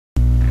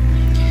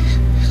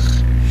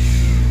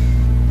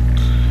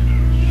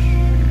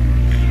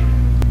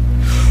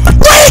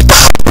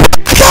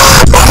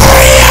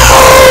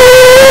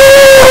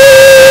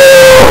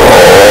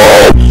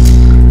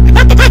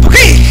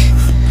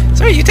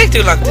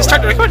to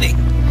start the recording.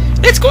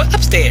 Let's go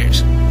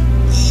upstairs.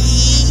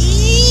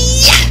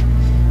 Yeah!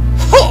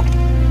 Oh!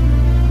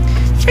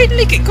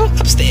 Finally can go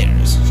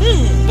upstairs.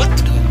 What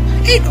to do?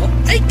 I know,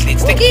 I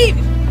glitched the game.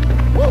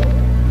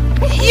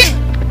 Yeah!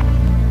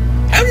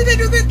 How did I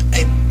do that?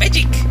 I'm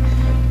magic.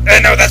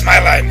 No, that's my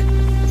line.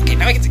 Okay,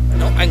 now I can see.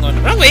 No, I'm going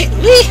the wrong way.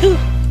 Woohoo!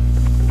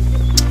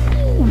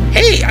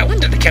 Hey, I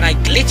wonder, can I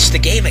glitch the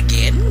game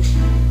again?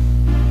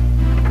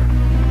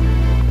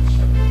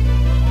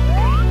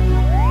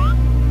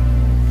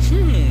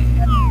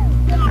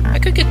 I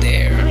could get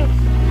there. Or...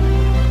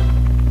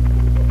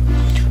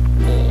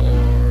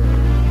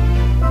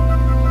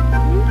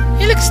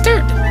 Hey, look,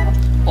 stirred.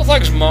 Well,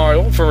 thanks,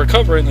 Mario, for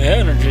recovering the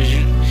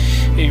energy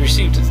you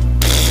received.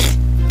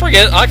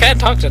 Forget it, I can't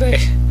talk today.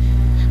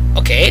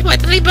 Okay, why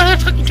did I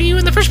bother talking to you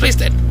in the first place,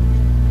 then?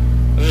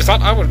 I just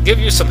thought I would give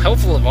you some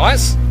helpful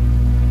advice.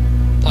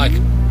 Like,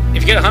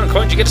 if you get 100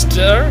 coins, you get a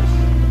star.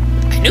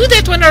 I knew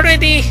that one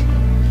already.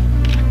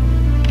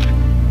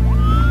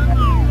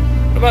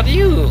 What about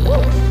you?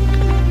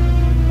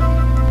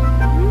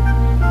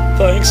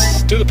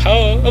 Thanks to the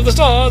power of the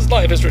stars,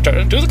 life is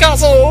returned to the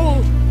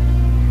castle.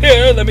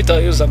 Here, let me tell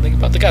you something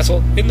about the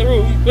castle. In the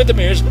room with the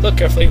mirrors, look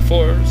carefully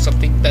for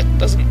something that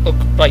doesn't look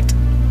right.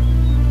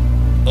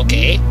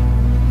 Okay.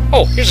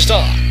 Oh, here's a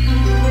star.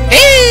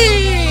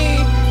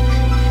 Hey!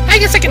 I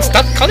guess I can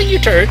stop calling you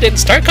Turd and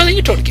start calling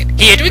you Toad again.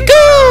 Here we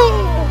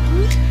go!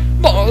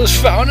 Ball has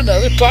found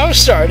another power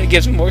star that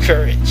gives me more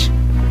courage.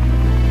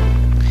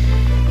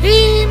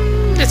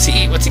 Let's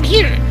see, what's in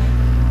here?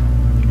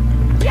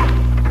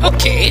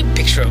 Okay,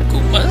 picture of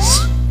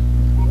Goombas.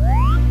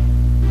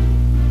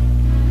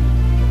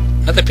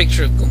 Another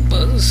picture of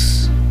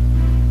Goombas.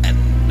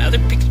 Another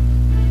picture.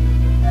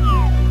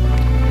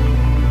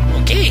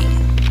 Okay.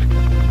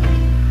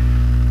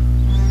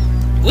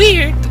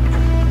 Weird.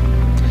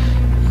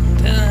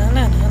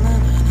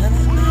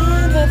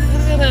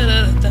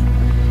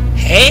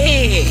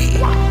 Hey!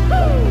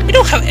 You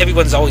know how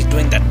everyone's always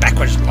doing that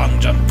backwards long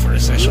jump for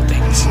special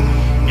things?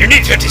 You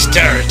need 50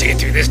 stars to get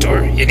through this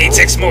door. You need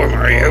 6 more,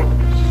 Mario.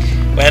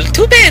 Well,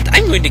 too bad.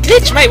 I'm going to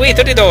glitch my way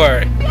through the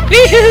door.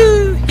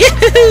 Woohoo!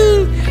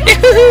 Yahoo!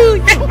 Yahoo!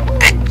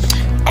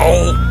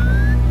 Oh!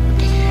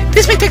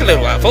 This may take a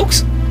little while,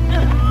 folks.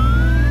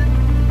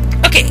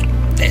 Okay,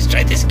 let's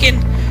try this again.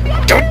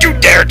 Don't you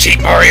dare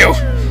cheat, Mario!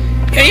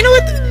 Yeah, you know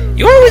what?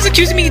 You're always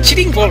accusing me of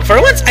cheating. Well,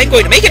 for once, I'm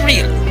going to make it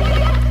real.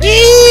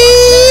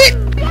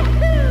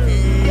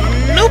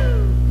 Nope.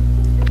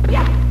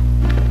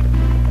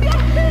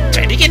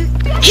 Try it again.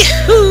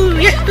 Yahoo!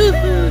 Yahoo!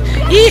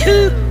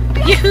 Yahoo!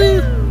 Yahoo!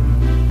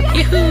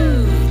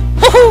 Yahoo!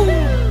 Ho ho!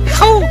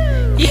 Ho!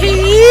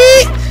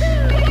 Yee!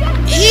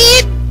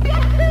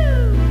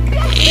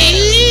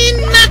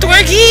 Not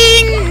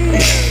working!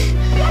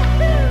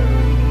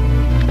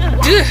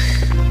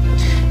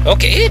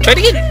 Okay, try it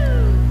again.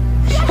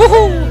 Ho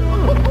ho!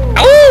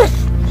 Oh!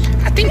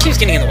 I think he was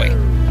getting in the way.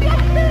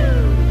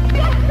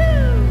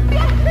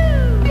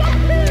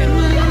 Come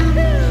on.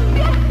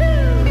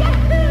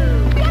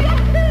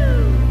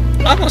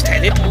 Almost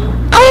had it.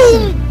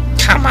 Oh!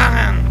 Come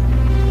on!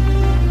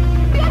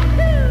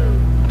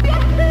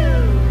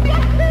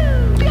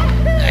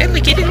 I'm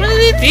getting one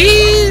of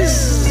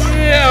these.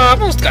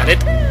 Almost got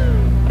it.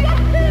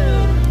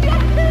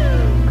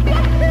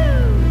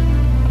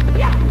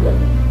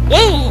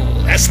 Whoa!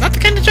 That's not the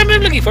kind of jump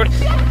I'm looking for.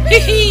 Hee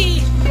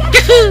hee!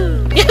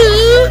 Yahoo!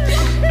 Yahoo!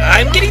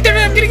 I'm getting there!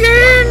 I'm getting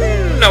there!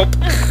 Nope.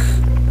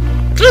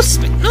 Close,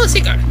 but no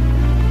cigar.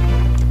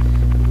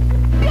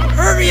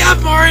 Hurry up,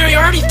 Mario!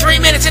 You're already 3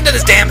 minutes into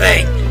this damn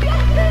thing.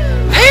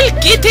 I'll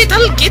get it!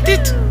 I'll get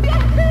it!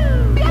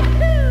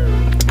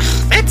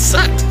 Ugh, that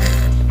sucked.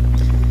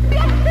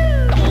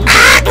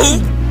 Ah!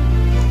 Ooh.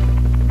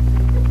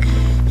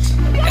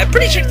 I'm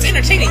pretty sure it's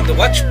entertaining to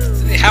watch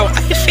how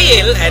I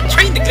fail at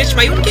trying to glitch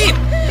my own game.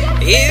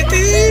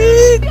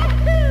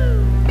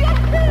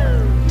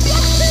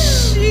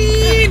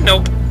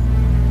 Nope.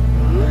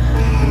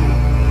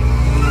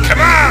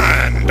 Come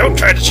on! Don't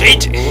try to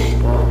cheat!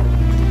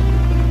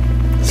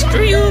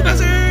 Screw you,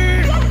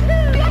 buzzer!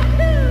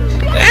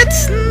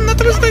 That's not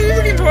the result I was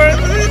looking for!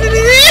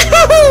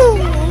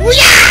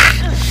 Yeah!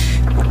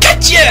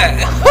 Gotcha!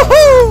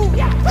 Woohoo!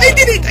 I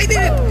did it! I did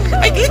it!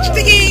 I glitched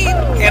the game!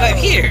 And I'm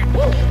here!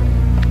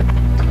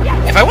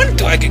 If I wanted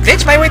to, I could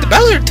glitch my way to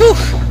Bowser too!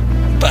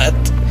 But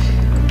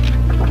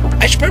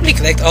I should probably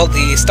collect all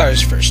the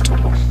stars first.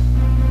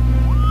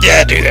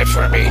 Yeah, do that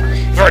for me.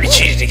 You've already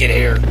cheated to get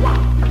here.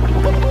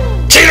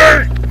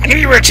 Cheater! I knew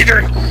you were a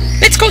cheater!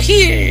 Let's go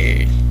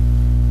here!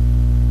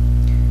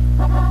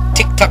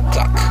 Tick-tock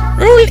clock.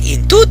 Roll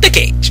into the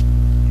cage.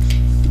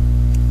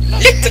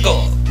 Let's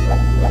go!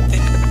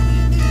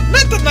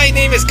 Not that my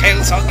name is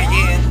Kyle Song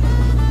again.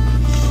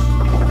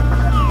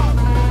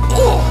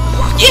 Oh,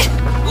 yeah!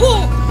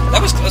 Oh,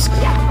 that was close. Oh,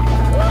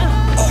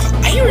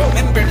 I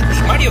remember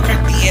the Mario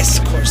Kart DS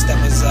course that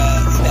was,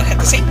 that had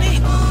the same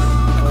name.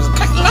 It was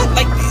quite a lot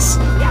like this.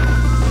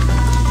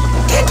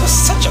 That was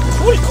such a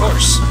cool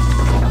course.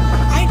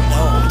 I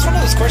know, it's one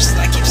of those courses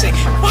that I keep saying,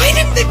 why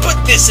didn't they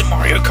put this in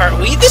Mario Kart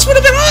Wii. This would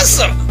have been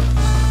awesome.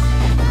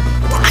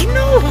 I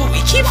know.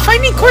 We keep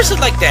finding courses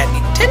like that.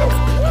 Nintendo.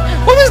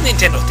 What was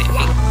Nintendo thinking?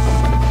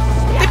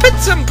 They put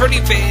some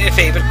pretty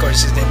favorite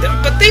courses in there,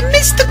 but they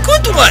missed the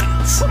good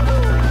ones.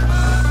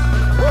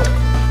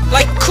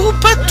 Like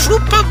Koopa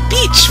Troopa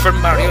Beach from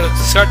Mario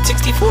Kart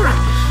 64.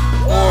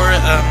 Or,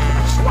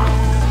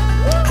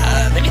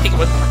 let me think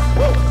of what.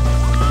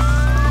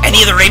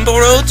 Any of the Rainbow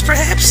Roads,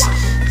 perhaps?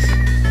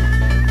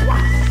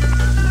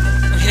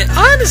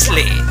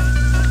 Honestly.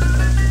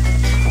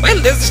 Well,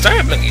 there's the star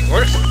I'm looking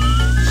for.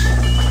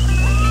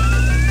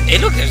 Hey,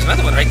 look, there's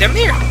another one right down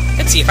there.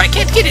 Let's see if I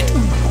can't get it.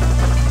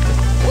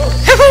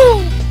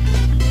 Ho-ho!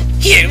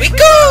 Here we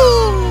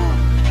go!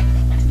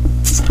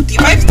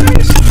 25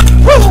 stars.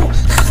 Whoa!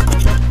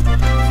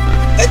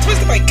 That was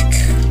the bike.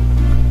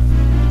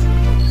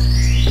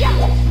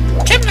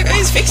 Camera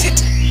guys, fix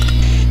it.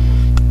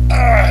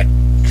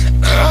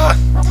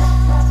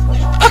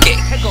 Okay.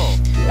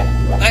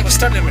 I was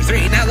star number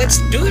 3. Now let's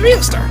do the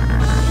real star.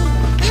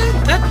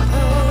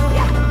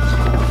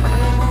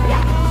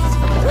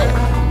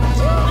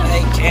 I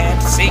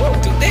can't sing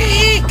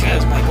today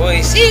because my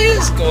voice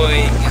is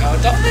going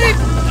out on it.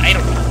 I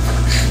don't know.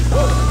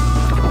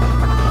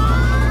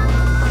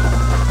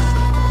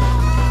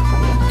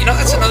 You know,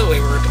 that's another way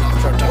we're ripping off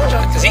Proton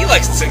John, because he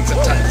likes to sing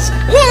sometimes.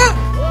 Whoa!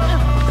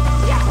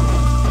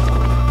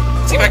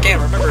 See if I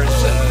can't remember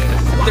his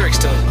lyrics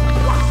to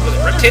was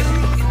it Reptin?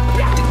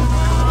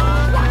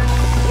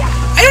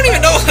 I don't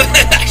even know the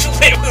actual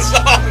name of the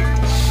song.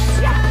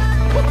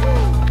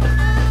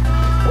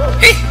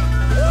 Hey!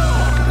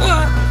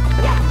 What?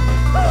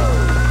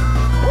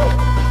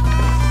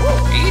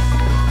 Eat!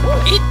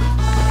 Eat!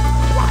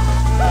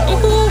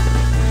 Ooh!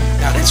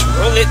 Now let's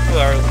roll it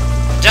or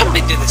jump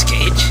into this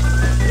cage.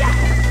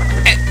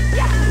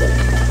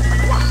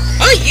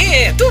 Oh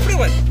yeah! 2 for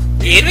 1!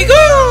 Here we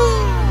go!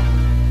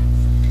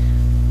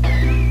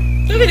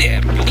 Look at it,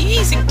 I'm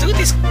pleasing to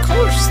this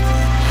course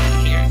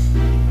here.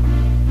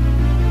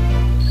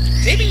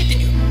 Saving it to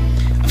you.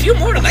 A few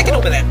more and I can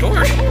open that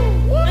door.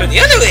 Go the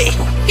other way!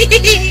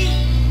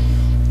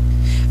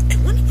 I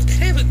wonder what that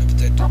happened with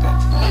that.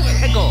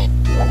 Go.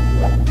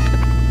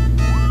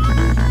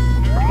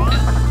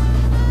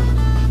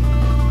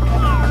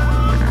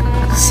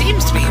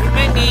 Seems to be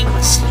remaining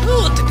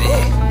slow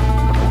today.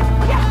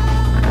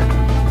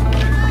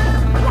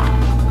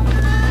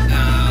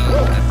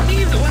 I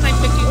believe the one I'm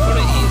looking for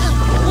is...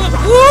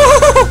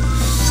 Whoa!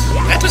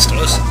 That was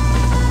close.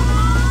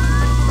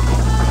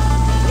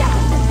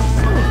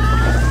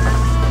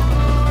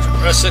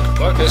 Jurassic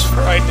Park is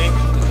frightening in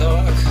the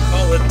dark.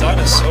 All the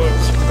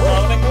dinosaurs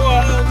running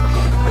wild.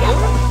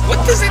 What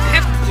does it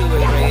have to do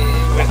with...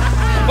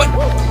 What?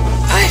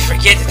 I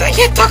forget it. I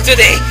can't talk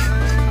today.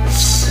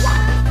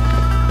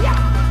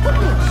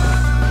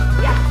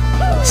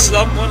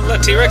 Someone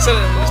let T-Rex in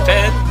his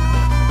pen.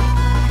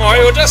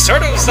 Mario just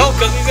hurt himself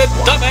because he's a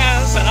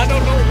dumbass, and I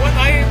don't know what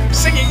I am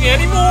singing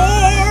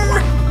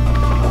anymore.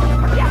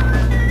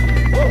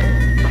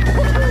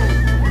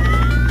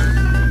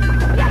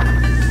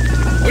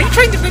 Were you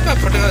trying to flip up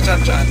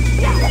Proton John?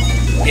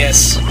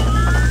 Yes. Of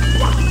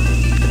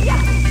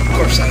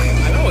course I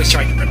am. I'm always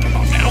trying to rip him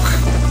off now.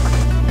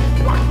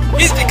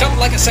 He's become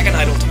like a second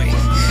idol to me.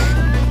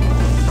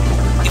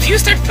 If you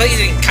start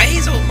playing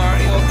Kaizo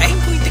Mario, I'm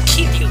going to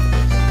kill you.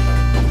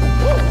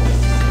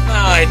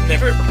 I'd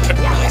never put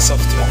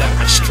myself through that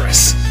much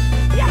stress.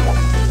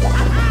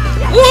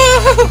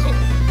 Whoa!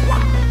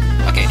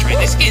 Okay, try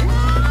this again.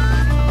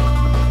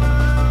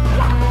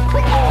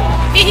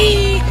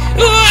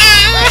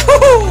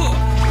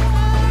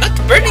 Not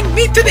burning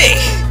me today.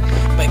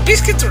 My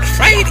biscuits were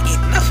fried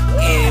enough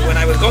when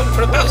I was going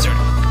for a Bowser.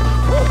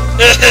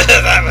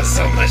 That was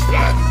so much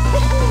fun.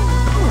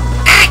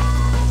 Ah!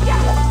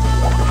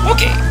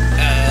 Okay, I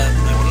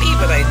believe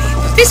what I need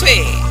is this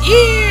way.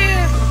 Yeah!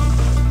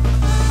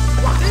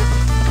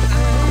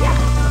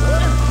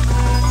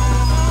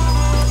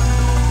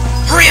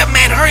 Hurry up,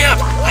 man, hurry up!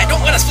 I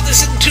don't want to split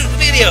this into 2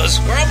 videos.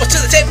 We're almost to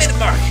the 10-minute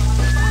mark.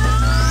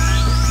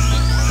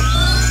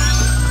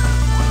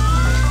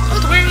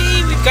 Don't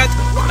worry, we've got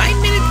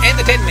 9 minutes and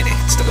the 10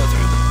 minutes to go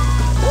through.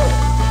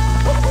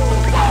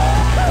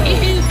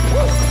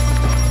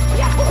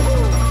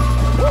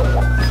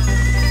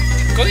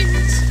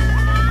 Coins.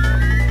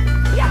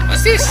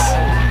 What's this?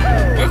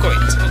 More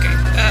coins. Okay.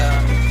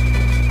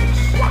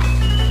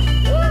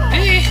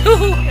 Hey,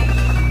 hoo-hoo.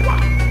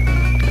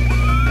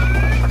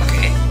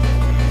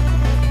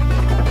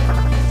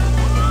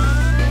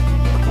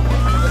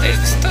 There's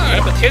the star,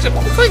 but here's a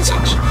coin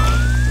switch.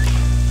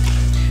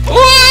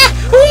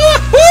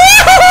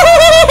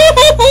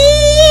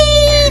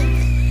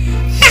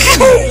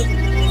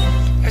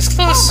 That's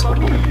close.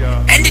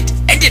 End it,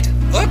 end it.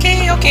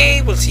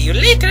 Okay, we'll see you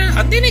later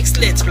on the next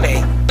Let's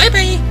Play.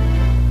 Bye-bye.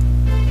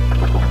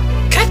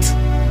 Cut.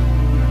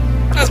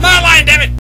 That's my line, damn it.